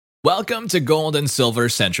Welcome to Gold and Silver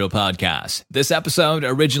Central Podcast. This episode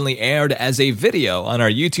originally aired as a video on our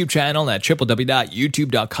YouTube channel at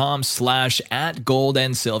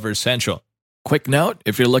www.youtube.com/@goldandsilvercentral. Quick note,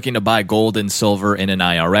 if you're looking to buy gold and silver in an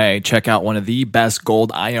IRA, check out one of the best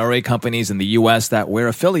gold IRA companies in the US that we're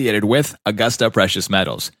affiliated with, Augusta Precious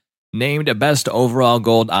Metals. Named Best Overall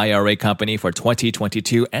Gold IRA Company for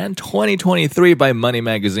 2022 and 2023 by Money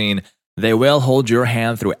Magazine, they will hold your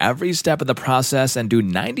hand through every step of the process and do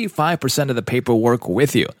 95% of the paperwork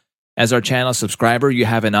with you. As our channel subscriber, you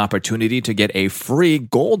have an opportunity to get a free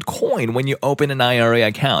gold coin when you open an IRA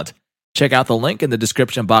account. Check out the link in the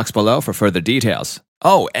description box below for further details.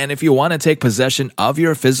 Oh, and if you want to take possession of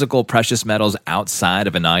your physical precious metals outside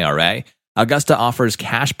of an IRA, Augusta offers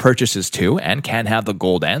cash purchases too and can have the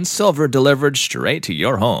gold and silver delivered straight to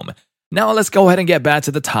your home. Now let's go ahead and get back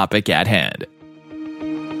to the topic at hand.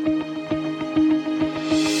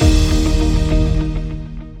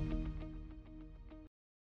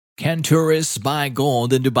 Can tourists buy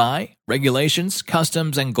gold in Dubai? Regulations,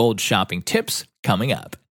 customs, and gold shopping tips coming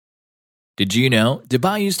up. Did you know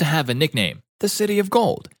Dubai used to have a nickname, the City of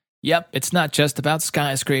Gold? Yep, it's not just about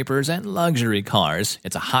skyscrapers and luxury cars.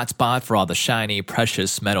 It's a hotspot for all the shiny,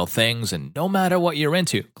 precious metal things, and no matter what you're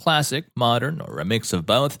into, classic, modern, or a mix of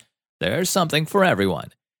both, there's something for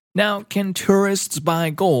everyone. Now, can tourists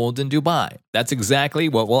buy gold in Dubai? That's exactly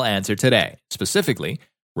what we'll answer today. Specifically,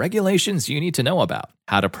 regulations you need to know about,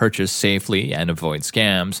 how to purchase safely and avoid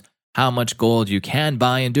scams, how much gold you can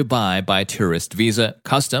buy in Dubai by tourist visa,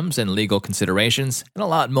 customs and legal considerations, and a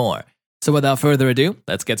lot more. So without further ado,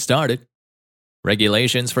 let's get started.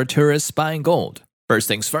 Regulations for tourists buying gold. First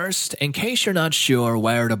things first, in case you're not sure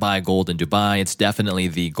where to buy gold in Dubai, it's definitely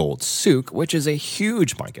the Gold Souk, which is a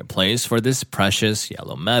huge marketplace for this precious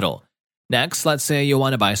yellow metal. Next, let's say you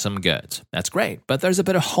want to buy some goods. That's great, but there's a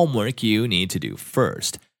bit of homework you need to do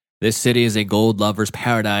first. This city is a gold lover's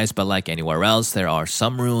paradise, but like anywhere else, there are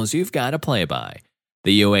some rules you've got to play by.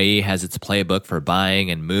 The UAE has its playbook for buying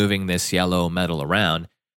and moving this yellow metal around.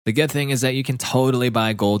 The good thing is that you can totally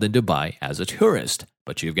buy gold in Dubai as a tourist,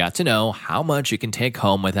 but you've got to know how much you can take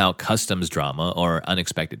home without customs drama or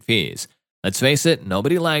unexpected fees. Let's face it,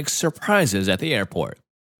 nobody likes surprises at the airport.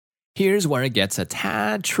 Here's where it gets a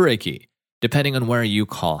tad tricky. Depending on where you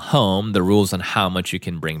call home, the rules on how much you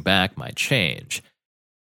can bring back might change.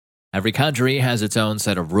 Every country has its own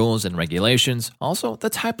set of rules and regulations. Also, the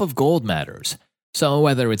type of gold matters. So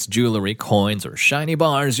whether it's jewelry, coins, or shiny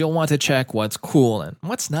bars, you'll want to check what's cool and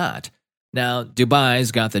what's not. Now,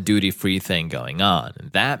 Dubai's got the duty-free thing going on.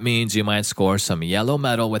 That means you might score some yellow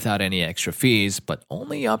metal without any extra fees, but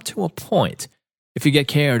only up to a point. If you get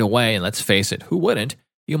carried away, and let's face it, who wouldn't,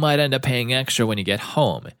 you might end up paying extra when you get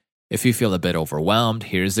home. If you feel a bit overwhelmed,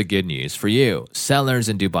 here's the good news for you. Sellers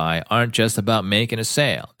in Dubai aren't just about making a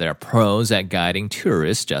sale. They're pros at guiding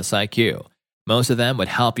tourists just like you. Most of them would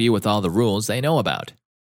help you with all the rules they know about.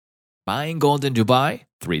 Buying gold in Dubai?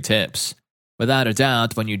 3 tips. Without a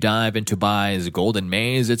doubt, when you dive into Dubai's golden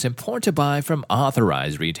maze, it's important to buy from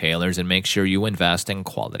authorized retailers and make sure you invest in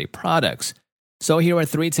quality products. So here are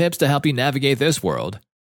 3 tips to help you navigate this world.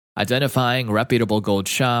 Identifying reputable gold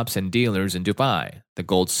shops and dealers in Dubai. The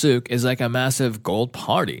Gold Souk is like a massive gold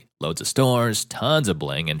party. Loads of stores, tons of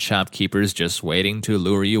bling, and shopkeepers just waiting to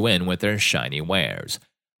lure you in with their shiny wares.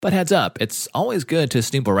 But heads up, it's always good to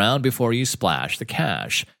snoop around before you splash the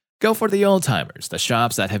cash. Go for the old-timers, the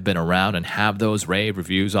shops that have been around and have those rave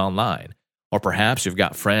reviews online. Or perhaps you've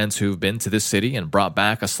got friends who've been to this city and brought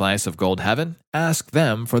back a slice of gold heaven. Ask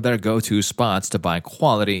them for their go-to spots to buy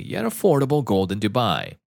quality yet affordable gold in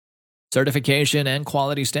Dubai. Certification and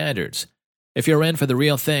quality standards. If you're in for the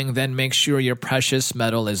real thing, then make sure your precious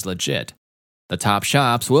metal is legit. The top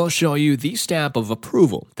shops will show you the stamp of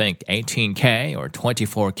approval. Think 18K or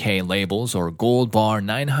 24K labels or Gold Bar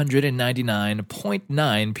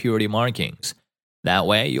 999.9 purity markings. That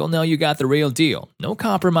way, you'll know you got the real deal. No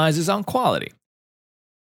compromises on quality.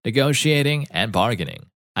 Negotiating and bargaining.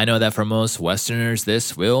 I know that for most Westerners,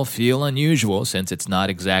 this will feel unusual since it's not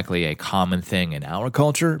exactly a common thing in our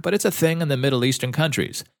culture, but it's a thing in the Middle Eastern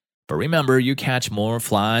countries. But remember, you catch more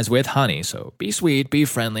flies with honey, so be sweet, be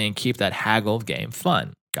friendly, and keep that haggle game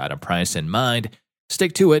fun. Got a price in mind?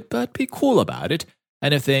 Stick to it, but be cool about it.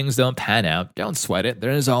 And if things don't pan out, don't sweat it.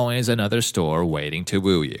 There's always another store waiting to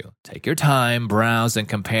woo you. Take your time, browse, and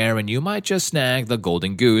compare, and you might just snag the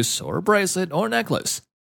golden goose or bracelet or necklace.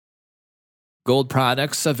 Gold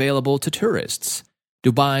products available to tourists.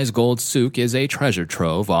 Dubai's Gold Souk is a treasure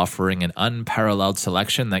trove offering an unparalleled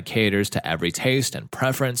selection that caters to every taste and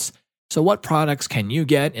preference. So what products can you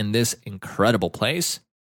get in this incredible place?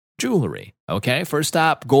 Jewelry. Okay, first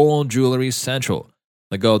stop, Gold Jewelry Central.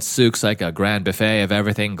 The gold souk's like a grand buffet of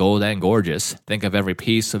everything gold and gorgeous. Think of every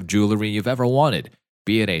piece of jewelry you've ever wanted,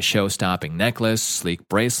 be it a show-stopping necklace, sleek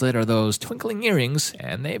bracelet, or those twinkling earrings,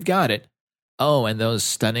 and they've got it. Oh, and those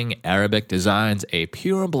stunning Arabic designs, a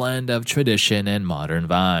pure blend of tradition and modern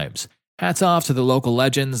vibes. Hats off to the local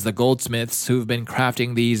legends, the goldsmiths who've been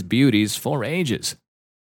crafting these beauties for ages.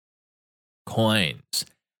 Coins.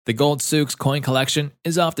 The Gold Souk's coin collection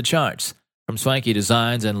is off the charts. From swanky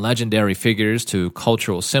designs and legendary figures to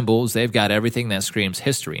cultural symbols, they've got everything that screams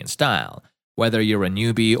history and style. Whether you're a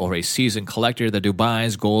newbie or a seasoned collector, the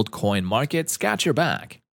Dubai's gold coin market's got your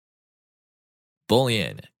back.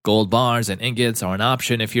 Bullion. Gold bars and ingots are an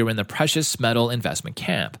option if you're in the precious metal investment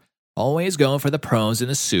camp. Always go for the pros in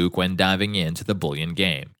the souk when diving into the bullion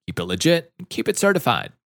game. Keep it legit, keep it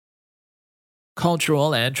certified.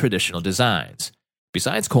 Cultural and traditional designs.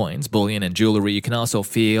 Besides coins, bullion, and jewelry, you can also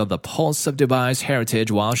feel the pulse of Dubai's heritage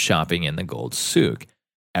while shopping in the gold souk.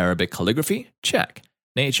 Arabic calligraphy? Check.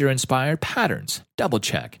 Nature-inspired patterns? Double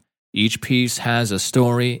check. Each piece has a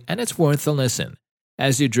story, and it's worth a listen.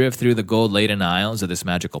 As you drift through the gold-laden aisles of this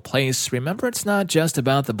magical place, remember it's not just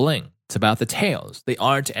about the bling. It's about the tales, the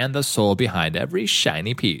art, and the soul behind every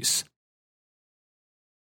shiny piece.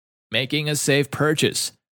 Making a safe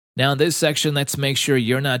purchase. Now in this section, let's make sure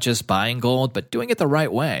you're not just buying gold, but doing it the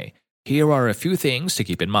right way. Here are a few things to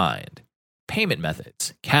keep in mind. Payment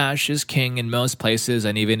methods. Cash is king in most places,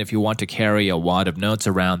 and even if you want to carry a wad of notes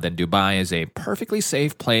around, then Dubai is a perfectly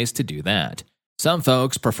safe place to do that. Some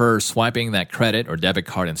folks prefer swiping that credit or debit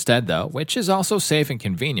card instead, though, which is also safe and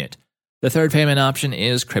convenient. The third payment option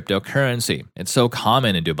is cryptocurrency. It's so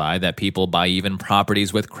common in Dubai that people buy even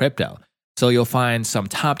properties with crypto. So you'll find some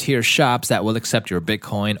top-tier shops that will accept your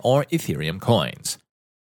Bitcoin or Ethereum coins.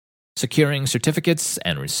 Securing certificates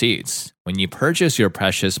and receipts. When you purchase your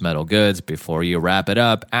precious metal goods, before you wrap it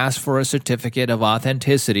up, ask for a certificate of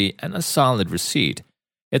authenticity and a solid receipt.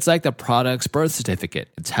 It's like the product's birth certificate.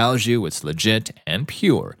 It tells you it's legit and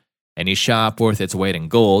pure. Any shop worth its weight in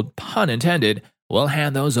gold, pun intended, will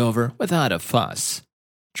hand those over without a fuss.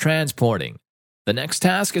 Transporting. The next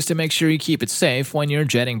task is to make sure you keep it safe when you're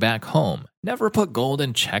jetting back home. Never put gold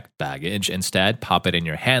in checked baggage. Instead, pop it in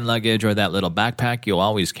your hand luggage or that little backpack you'll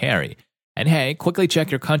always carry. And hey, quickly check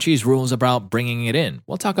your country's rules about bringing it in.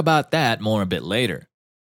 We'll talk about that more a bit later.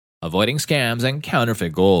 Avoiding scams and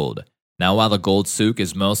counterfeit gold. Now, while the gold souk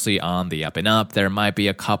is mostly on the up and up, there might be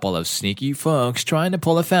a couple of sneaky folks trying to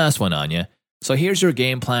pull a fast one on you. So here's your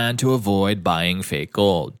game plan to avoid buying fake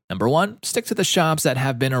gold. Number 1, stick to the shops that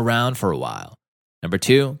have been around for a while. Number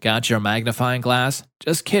 2, got your magnifying glass?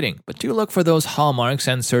 Just kidding, but do look for those hallmarks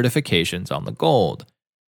and certifications on the gold.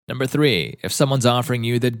 Number 3, if someone's offering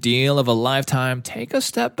you the deal of a lifetime, take a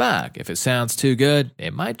step back. If it sounds too good,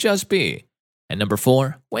 it might just be. And number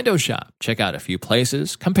 4, window shop. Check out a few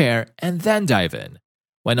places, compare, and then dive in.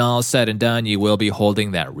 When all's said and done, you will be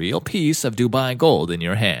holding that real piece of Dubai gold in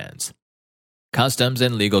your hands. Customs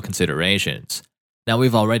and legal considerations. Now,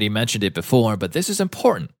 we've already mentioned it before, but this is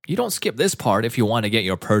important. You don't skip this part if you want to get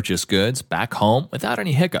your purchased goods back home without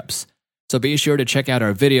any hiccups. So be sure to check out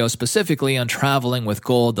our video specifically on traveling with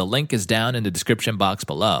gold. The link is down in the description box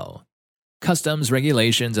below. Customs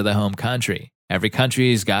regulations of the home country. Every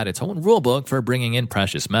country's got its own rulebook for bringing in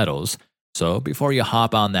precious metals. So before you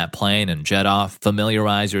hop on that plane and jet off,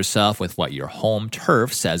 familiarize yourself with what your home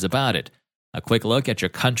turf says about it. A quick look at your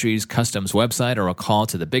country's customs website or a call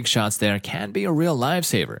to the big shots there can be a real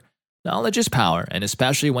lifesaver. Knowledge is power, and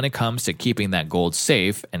especially when it comes to keeping that gold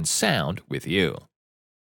safe and sound with you.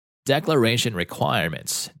 Declaration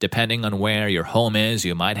requirements. Depending on where your home is,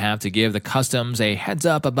 you might have to give the customs a heads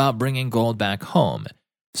up about bringing gold back home.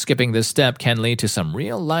 Skipping this step can lead to some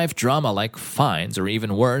real-life drama like fines or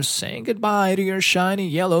even worse, saying goodbye to your shiny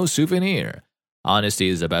yellow souvenir. Honesty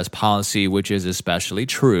is the best policy, which is especially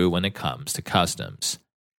true when it comes to customs.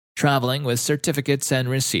 Traveling with certificates and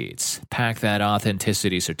receipts. Pack that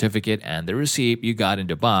authenticity certificate and the receipt you got in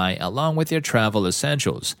Dubai along with your travel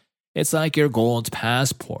essentials. It's like your gold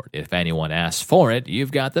passport. If anyone asks for it,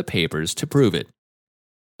 you've got the papers to prove it.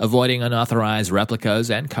 Avoiding unauthorized replicas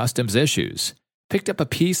and customs issues. Picked up a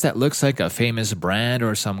piece that looks like a famous brand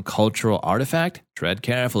or some cultural artifact? Tread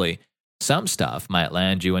carefully. Some stuff might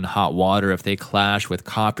land you in hot water if they clash with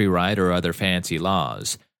copyright or other fancy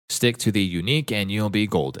laws. Stick to the unique and you'll be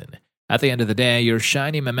golden. At the end of the day, your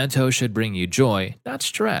shiny memento should bring you joy, not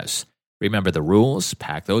stress. Remember the rules,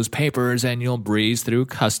 pack those papers, and you'll breeze through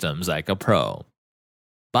customs like a pro.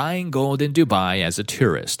 Buying gold in Dubai as a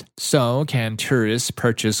tourist. So, can tourists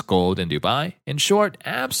purchase gold in Dubai? In short,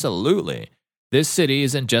 absolutely. This city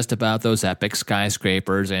isn't just about those epic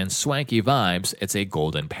skyscrapers and swanky vibes, it's a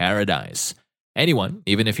golden paradise. Anyone,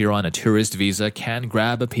 even if you're on a tourist visa, can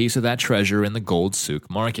grab a piece of that treasure in the gold souk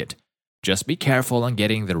market. Just be careful on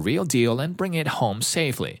getting the real deal and bring it home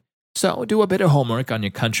safely. So do a bit of homework on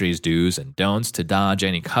your country's do's and don'ts to dodge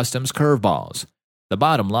any customs curveballs. The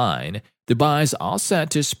bottom line, Dubai's all set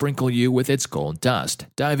to sprinkle you with its gold dust.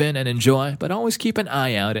 Dive in and enjoy, but always keep an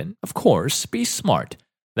eye out and, of course, be smart.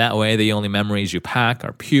 That way, the only memories you pack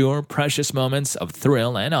are pure, precious moments of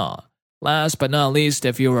thrill and awe. Last but not least,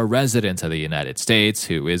 if you're a resident of the United States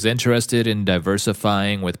who is interested in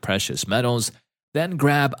diversifying with precious metals, then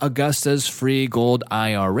grab Augusta's free gold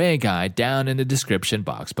IRA guide down in the description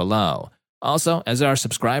box below. Also, as our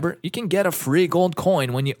subscriber, you can get a free gold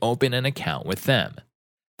coin when you open an account with them.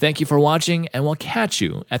 Thank you for watching, and we'll catch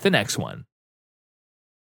you at the next one.